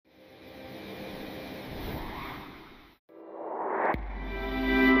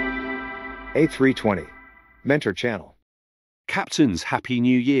A320 Mentor Channel. Captains, Happy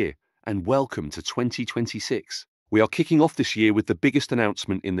New Year and welcome to 2026. We are kicking off this year with the biggest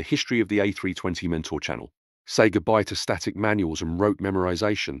announcement in the history of the A320 Mentor channel. Say goodbye to static manuals and rote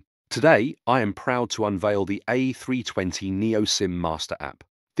memorization. Today, I am proud to unveil the A320 Neo Simmaster App.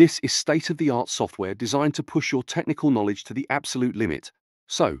 This is state-of-the-art software designed to push your technical knowledge to the absolute limit.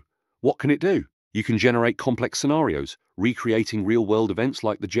 So, what can it do? You can generate complex scenarios, recreating real-world events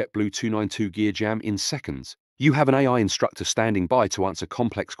like the JetBlue 292 gear jam in seconds. You have an AI instructor standing by to answer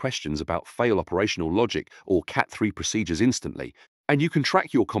complex questions about fail operational logic or Cat3 procedures instantly, and you can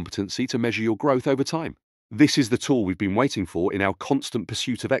track your competency to measure your growth over time. This is the tool we've been waiting for in our constant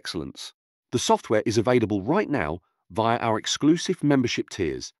pursuit of excellence. The software is available right now via our exclusive membership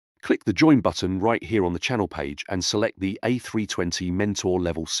tiers. Click the Join button right here on the channel page and select the A320 Mentor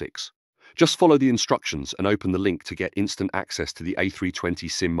Level 6. Just follow the instructions and open the link to get instant access to the A320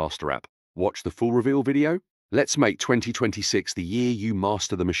 Simmaster app. Watch the full reveal video. Let's make 2026 the year you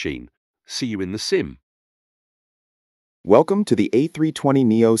master the machine. See you in the sim. Welcome to the A320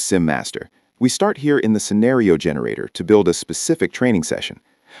 Neo Simmaster. We start here in the scenario generator to build a specific training session.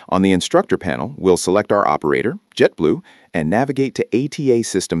 On the instructor panel, we'll select our operator, JetBlue, and navigate to ATA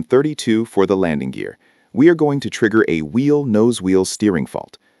System 32 for the landing gear. We are going to trigger a wheel-nose-wheel steering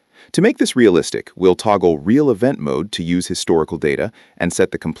fault. To make this realistic, we'll toggle Real Event Mode to use historical data and set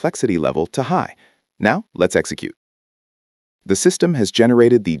the complexity level to high. Now, let's execute. The system has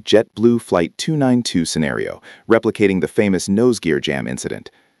generated the JetBlue Flight 292 scenario, replicating the famous nose gear jam incident.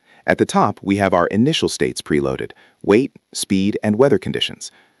 At the top, we have our initial states preloaded: weight, speed, and weather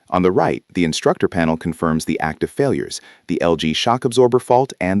conditions. On the right, the instructor panel confirms the active failures, the LG shock absorber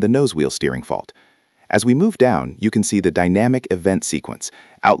fault and the nose wheel steering fault. As we move down, you can see the dynamic event sequence,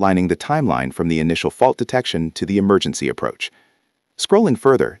 outlining the timeline from the initial fault detection to the emergency approach. Scrolling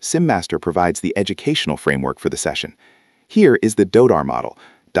further, Simmaster provides the educational framework for the session. Here is the DODAR model: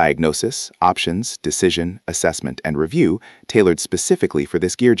 diagnosis, options, decision, assessment, and review, tailored specifically for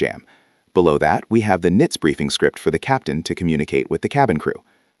this gear jam. Below that, we have the NITS briefing script for the captain to communicate with the cabin crew.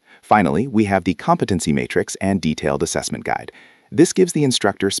 Finally, we have the competency matrix and detailed assessment guide. This gives the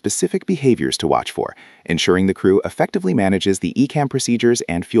instructor specific behaviors to watch for, ensuring the crew effectively manages the ECAM procedures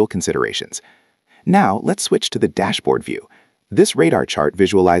and fuel considerations. Now, let's switch to the dashboard view. This radar chart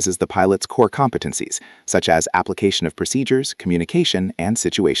visualizes the pilot's core competencies, such as application of procedures, communication, and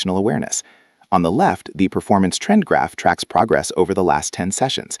situational awareness. On the left, the performance trend graph tracks progress over the last 10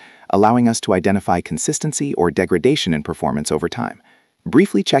 sessions, allowing us to identify consistency or degradation in performance over time.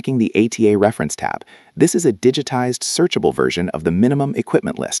 Briefly checking the ATA reference tab, this is a digitized, searchable version of the minimum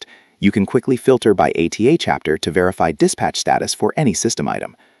equipment list. You can quickly filter by ATA chapter to verify dispatch status for any system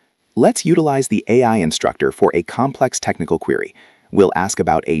item. Let's utilize the AI instructor for a complex technical query. We'll ask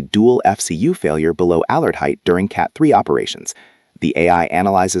about a dual FCU failure below alert height during Cat3 operations. The AI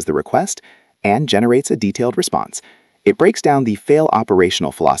analyzes the request and generates a detailed response. It breaks down the fail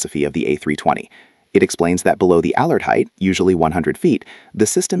operational philosophy of the A320. It explains that below the alert height, usually 100 feet, the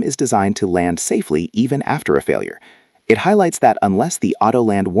system is designed to land safely even after a failure. It highlights that unless the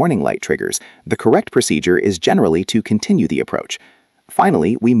auto-land warning light triggers, the correct procedure is generally to continue the approach.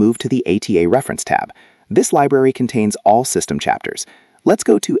 Finally, we move to the ATA reference tab. This library contains all system chapters. Let's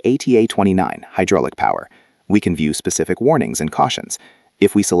go to ATA 29, hydraulic power. We can view specific warnings and cautions.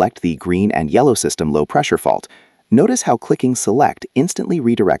 If we select the green and yellow system low pressure fault, notice how clicking Select instantly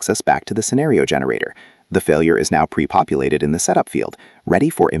redirects us back to the scenario generator. The failure is now pre-populated in the setup field, ready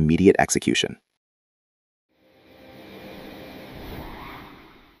for immediate execution.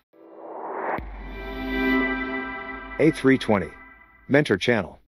 A320 Mentor Channel.